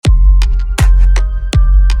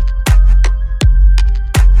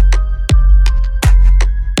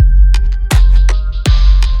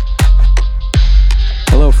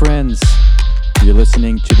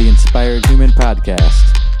listening to the Inspired Human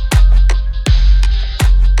Podcast.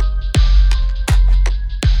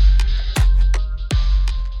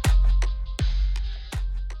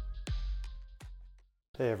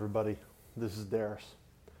 Hey everybody, this is Darius.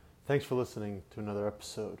 Thanks for listening to another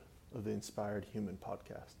episode of the Inspired Human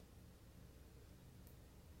Podcast.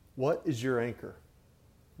 What is your anchor?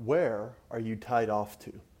 Where are you tied off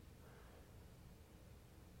to?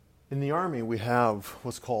 In the Army, we have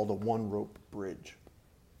what's called a one-rope bridge.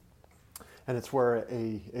 And it's where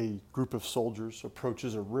a group of soldiers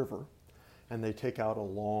approaches a river and they take out a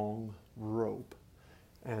long rope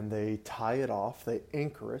and they tie it off, they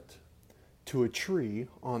anchor it to a tree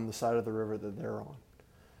on the side of the river that they're on.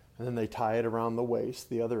 And then they tie it around the waist,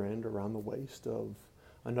 the other end around the waist of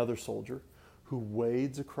another soldier who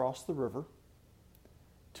wades across the river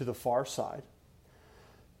to the far side.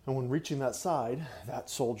 And when reaching that side, that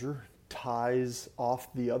soldier ties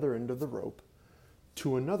off the other end of the rope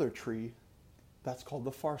to another tree that's called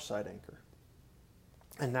the far side anchor.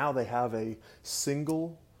 And now they have a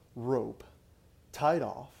single rope tied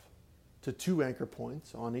off to two anchor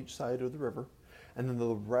points on each side of the river, and then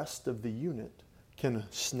the rest of the unit can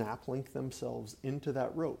snap link themselves into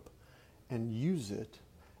that rope and use it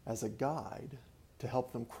as a guide to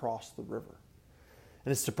help them cross the river.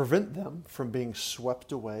 And it's to prevent them from being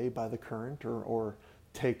swept away by the current or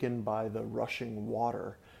taken by the rushing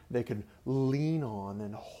water. They could lean on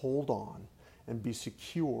and hold on and be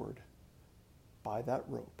secured by that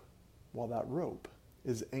rope while that rope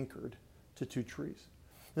is anchored to two trees.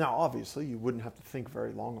 Now, obviously, you wouldn't have to think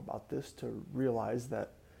very long about this to realize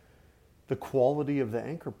that the quality of the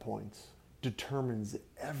anchor points determines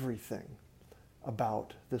everything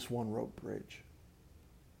about this one rope bridge.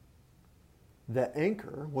 The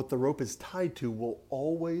anchor, what the rope is tied to, will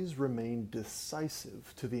always remain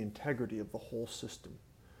decisive to the integrity of the whole system.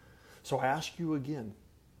 So I ask you again,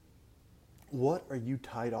 what are you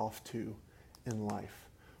tied off to in life?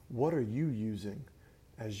 What are you using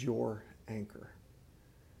as your anchor?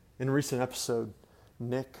 In a recent episode,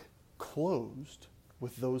 Nick closed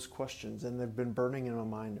with those questions, and they've been burning in my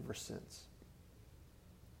mind ever since.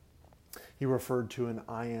 He referred to an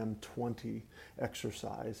I am 20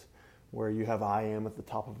 exercise where you have I am at the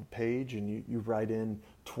top of a page and you write in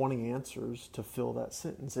 20 answers to fill that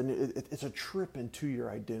sentence. And it's a trip into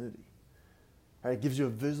your identity. Right? It gives you a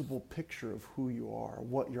visible picture of who you are,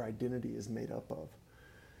 what your identity is made up of.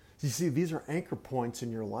 You see, these are anchor points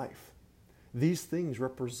in your life. These things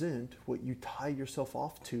represent what you tie yourself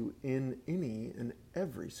off to in any and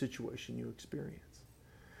every situation you experience.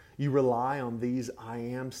 You rely on these I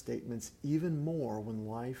am statements even more when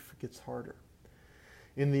life gets harder.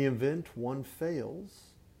 In the event one fails,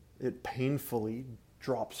 it painfully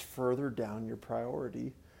drops further down your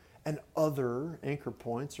priority, and other anchor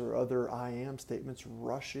points or other I am statements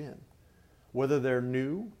rush in, whether they're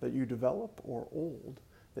new that you develop or old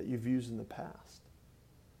that you've used in the past.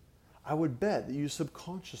 I would bet that you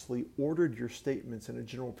subconsciously ordered your statements in a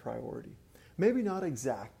general priority. Maybe not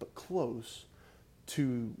exact, but close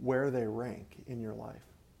to where they rank in your life.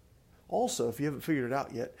 Also, if you haven't figured it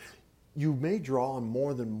out yet, you may draw on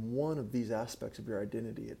more than one of these aspects of your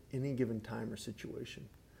identity at any given time or situation.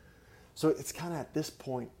 So it's kind of at this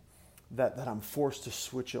point that I'm forced to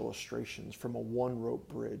switch illustrations from a one-rope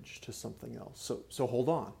bridge to something else. So hold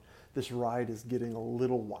on. This ride is getting a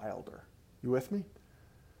little wilder. You with me?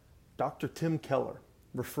 Dr. Tim Keller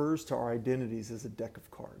refers to our identities as a deck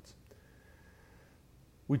of cards.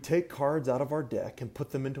 We take cards out of our deck and put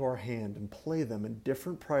them into our hand and play them in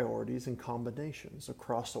different priorities and combinations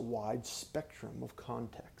across a wide spectrum of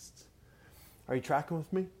contexts. Are you tracking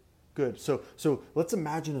with me? Good. So let's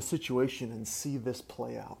imagine a situation and see this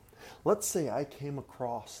play out. Let's say I came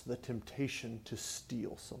across the temptation to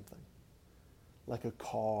steal something, like a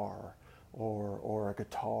car or a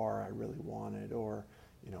guitar I really wanted, or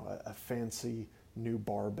a fancy new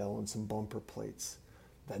barbell and some bumper plates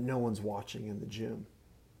that no one's watching in the gym.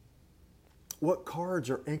 What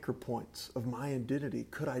cards or anchor points of my identity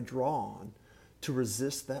could I draw on to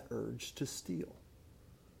resist that urge to steal?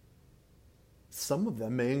 Some of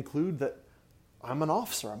them may include that I'm an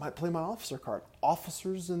officer. I might play my officer card.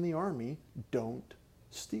 Officers in the Army don't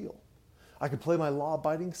steal. I could play my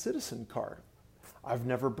law-abiding citizen card. I've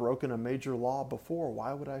never broken a major law before.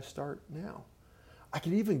 Why would I start now? I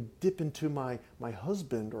could even dip into my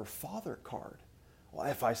husband or father card. Well,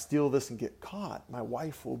 if I steal this and get caught, my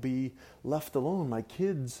wife will be left alone. My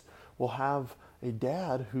kids will have a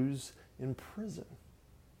dad who's in prison.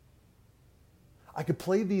 I could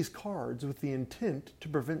play these cards with the intent to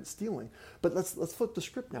prevent stealing. But let's flip the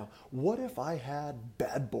script now. What if I had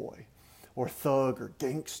bad boy or thug or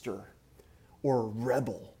gangster or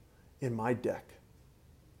rebel in my deck.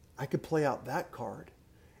 I could play out that card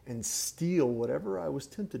and steal whatever I was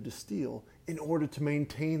tempted to steal in order to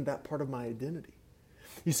maintain that part of my identity.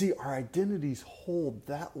 You see, our identities hold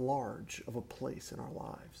that large of a place in our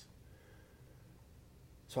lives.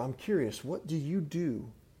 So I'm curious, what do you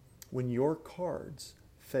do when your cards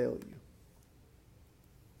fail you?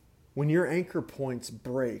 When your anchor points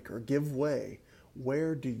break or give way,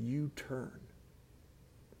 where do you turn?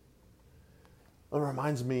 It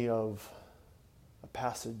reminds me of a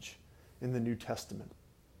passage in the New Testament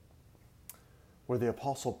where the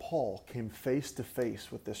Apostle Paul came face to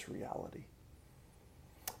face with this reality.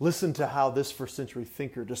 Listen to how this first century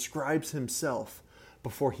thinker describes himself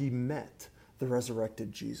before he met the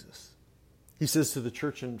resurrected Jesus. He says to the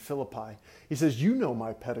church in Philippi, he says, "You know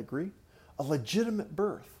my pedigree, a legitimate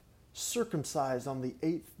birth, circumcised on the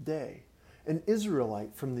 8th day, an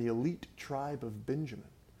Israelite from the elite tribe of Benjamin,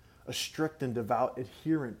 a strict and devout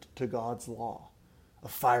adherent to God's law, a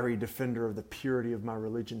fiery defender of the purity of my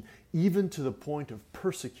religion, even to the point of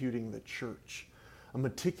persecuting the church, a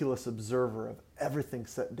meticulous observer of everything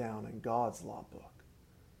set down in God's law book."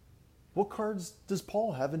 What cards does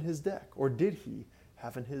Paul have in his deck, or did he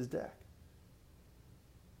have in his deck?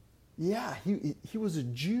 Yeah, he was a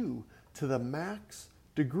Jew to the max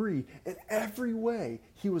degree. In every way,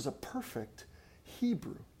 he was a perfect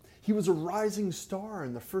Hebrew. He was a rising star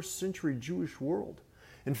in the first century Jewish world.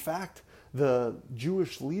 In fact, the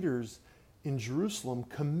Jewish leaders in Jerusalem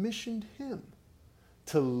commissioned him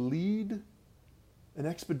to lead an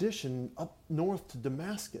expedition up north to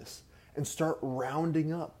Damascus and start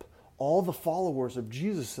rounding up all the followers of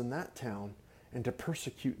Jesus in that town and to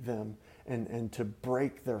persecute them and to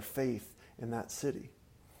break their faith in that city.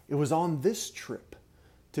 It was on this trip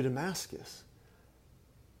to Damascus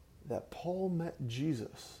that Paul met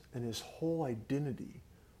Jesus and his whole identity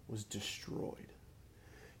was destroyed.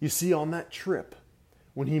 You see, on that trip,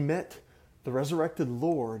 when he met the resurrected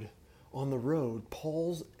Lord on the road,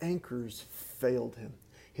 Paul's anchors failed him.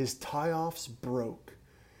 His tie-offs broke.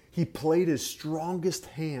 He played his strongest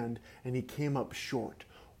hand and he came up short,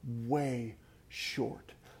 way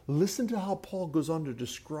short. Listen to how Paul goes on to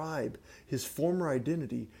describe his former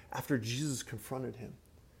identity after Jesus confronted him.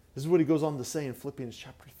 This is what he goes on to say in Philippians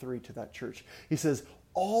chapter 3 to that church. He says,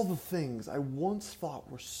 "All the things I once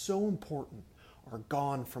thought were so important are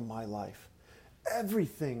gone from my life.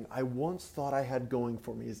 Everything I once thought I had going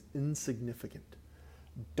for me is insignificant.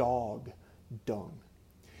 Dog dung."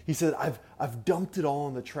 He said, I've dumped it all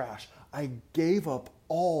in the trash. I gave up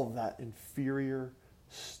all that inferior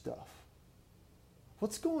stuff.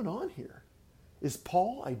 What's going on here? Is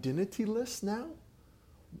Paul identityless now?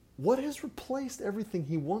 What has replaced everything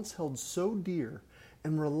he once held so dear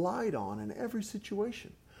and relied on in every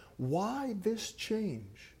situation? Why this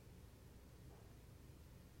change?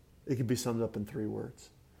 It could be summed up in 3 words.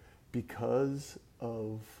 Because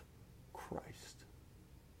of Christ.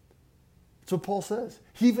 That's what Paul says.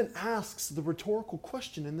 He even asks the rhetorical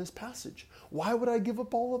question in this passage. Why would I give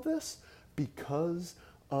up all of this? Because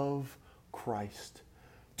of Christ.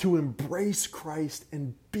 To embrace Christ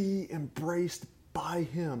and be embraced by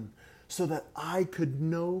him so that I could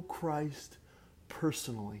know Christ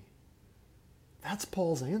personally. That's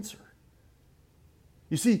Paul's answer.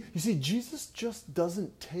 You see, Jesus just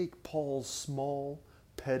doesn't take Paul's small,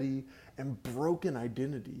 petty, and broken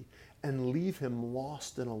identity and leave him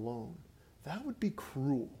lost and alone. That would be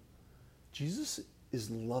cruel. Jesus is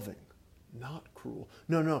loving, not cruel.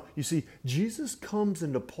 No. You see, Jesus comes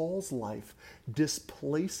into Paul's life,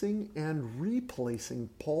 displacing and replacing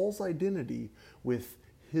Paul's identity with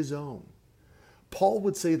his own. Paul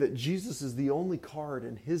would say that Jesus is the only card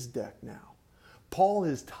in his deck now. Paul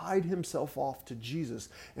has tied himself off to Jesus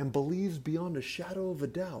and believes beyond a shadow of a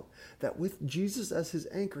doubt that with Jesus as his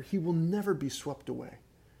anchor, he will never be swept away.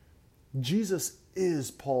 Jesus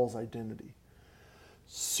is Paul's identity.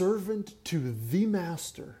 Servant to the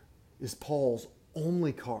master is Paul's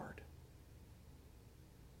only card.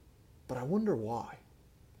 But I wonder why.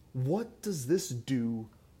 What does this do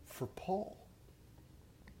for Paul?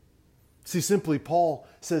 See, simply, Paul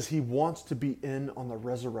says he wants to be in on the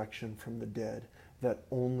resurrection from the dead that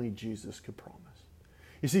only Jesus could promise.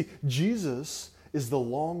 You see, Jesus is the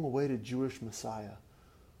long-awaited Jewish Messiah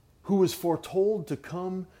who was foretold to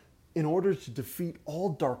come in order to defeat all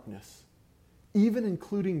darkness, even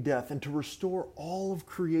including death, and to restore all of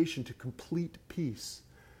creation to complete peace,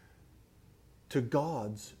 to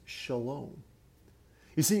God's shalom.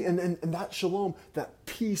 You see, and that shalom, that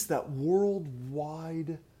peace, that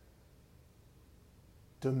worldwide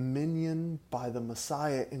dominion by the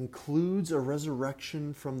Messiah includes a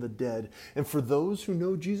resurrection from the dead. And for those who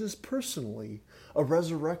know Jesus personally, a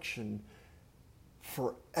resurrection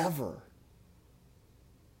forever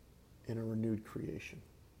in a renewed creation.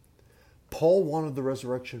 Paul wanted the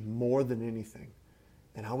resurrection more than anything,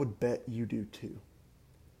 and I would bet you do too.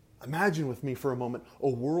 Imagine with me for a moment a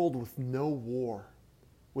world with no war,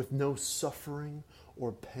 with no suffering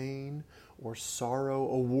or pain or sorrow,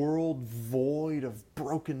 a world void of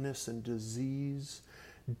brokenness and disease,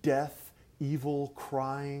 death, evil,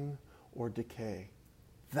 crying, or decay.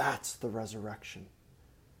 That's the resurrection.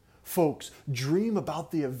 Folks, dream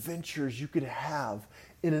about the adventures you could have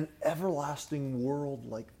in an everlasting world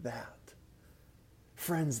like that.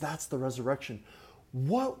 Friends, that's the resurrection.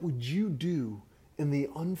 What would you do in the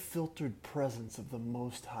unfiltered presence of the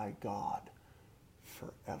Most High God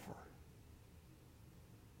forever?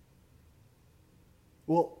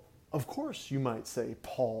 Well, of course, you might say,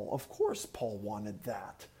 Paul, of course Paul wanted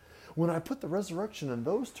that. When I put the resurrection in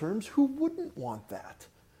those terms, who wouldn't want that?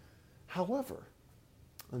 However,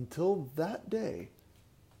 until that day,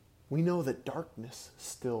 we know that darkness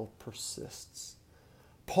still persists.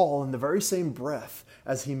 Paul, in the very same breath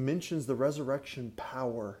as he mentions the resurrection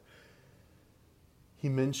power, he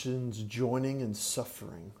mentions joining in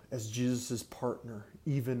suffering as Jesus' partner,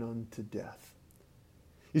 even unto death.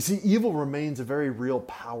 You see, evil remains a very real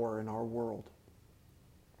power in our world.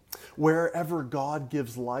 Wherever God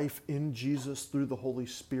gives life in Jesus through the Holy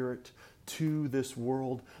Spirit to this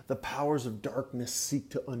world, the powers of darkness seek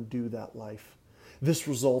to undo that life. This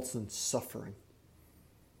results in suffering.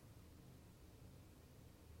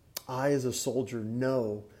 I, as a soldier,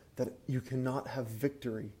 know that you cannot have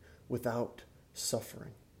victory without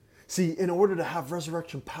suffering. See, in order to have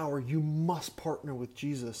resurrection power, you must partner with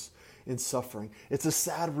Jesus in suffering. It's a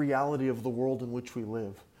sad reality of the world in which we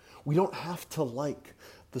live. We don't have to like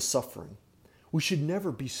the suffering. We should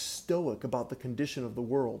never be stoic about the condition of the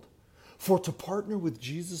world. For to partner with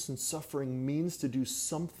Jesus in suffering means to do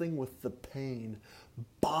something with the pain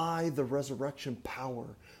by the resurrection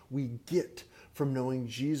power we get from knowing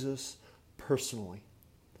Jesus personally.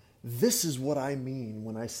 This is what I mean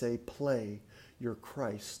when I say play your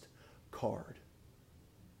Christ card.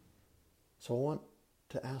 So I want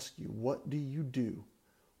to ask you, what do you do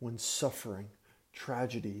when suffering,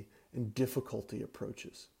 tragedy, and difficulty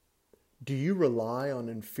approaches? Do you rely on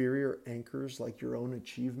inferior anchors like your own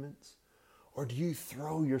achievements? Or do you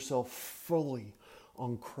throw yourself fully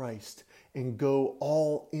on Christ and go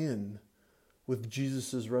all in with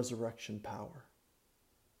Jesus' resurrection power?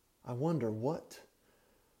 I wonder, what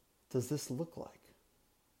does this look like?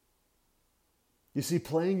 You see,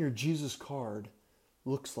 playing your Jesus card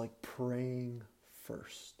looks like praying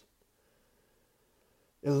first.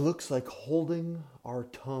 It looks like holding our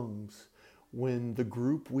tongues when the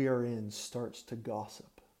group we are in starts to gossip.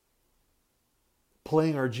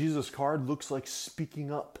 Playing our Jesus card looks like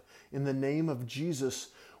speaking up in the name of Jesus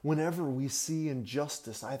whenever we see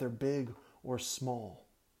injustice, either big or small.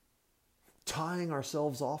 Tying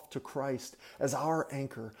ourselves off to Christ as our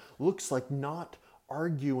anchor looks like not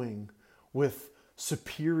arguing with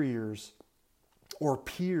superiors or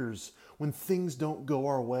peers when things don't go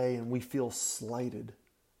our way and we feel slighted.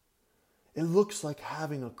 It looks like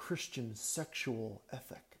having a Christian sexual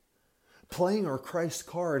ethic. Playing our Christ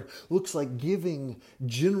card looks like giving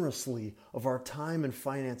generously of our time and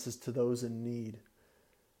finances to those in need.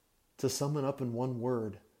 To sum it up in one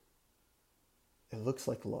word, it looks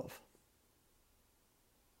like love.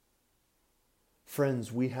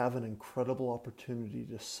 Friends, we have an incredible opportunity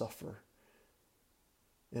to suffer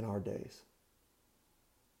in our days.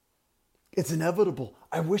 It's inevitable.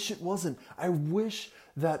 I wish it wasn't. I wish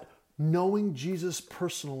that knowing Jesus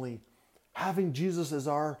personally, having Jesus as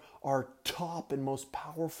our top and most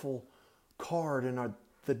powerful card in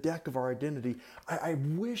the deck of our identity, I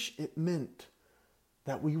wish it meant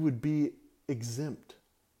that we would be exempt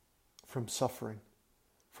from suffering,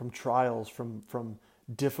 from trials, from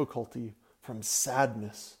difficulty, from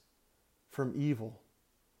sadness, from evil.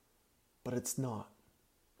 But it's not.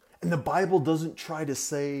 And the Bible doesn't try to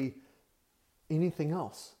say anything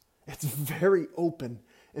else. It's very open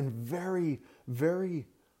and very, very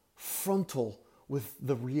frontal with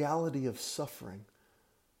the reality of suffering.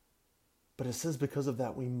 But it says because of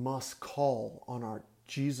that, we must call on our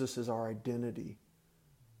Jesus as our identity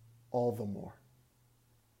all the more.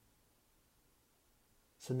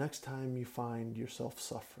 So next time you find yourself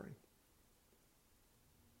suffering,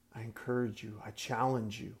 I encourage you, I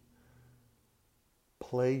challenge you,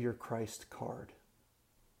 play your Christ card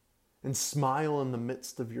and smile in the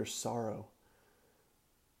midst of your sorrow,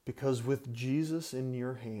 because with Jesus in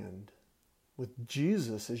your hand, With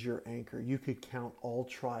Jesus as your anchor, you could count all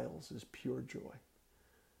trials as pure joy.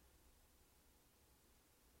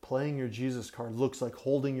 Playing your Jesus card looks like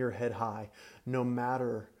holding your head high, no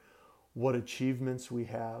matter what achievements we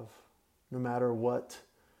have, no matter what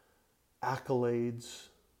accolades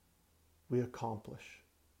we accomplish.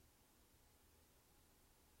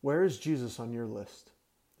 Where is Jesus on your list?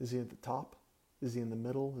 Is he at the top? Is he in the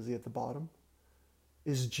middle? Is he at the bottom?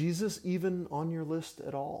 Is Jesus even on your list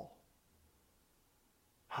at all?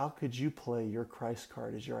 How could you play your Christ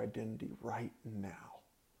card as your identity right now?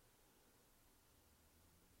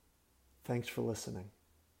 Thanks for listening.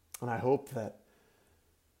 And I hope that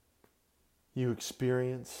you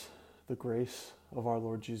experience the grace of our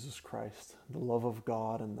Lord Jesus Christ, the love of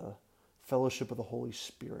God, and the fellowship of the Holy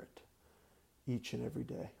Spirit each and every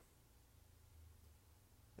day.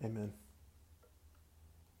 Amen.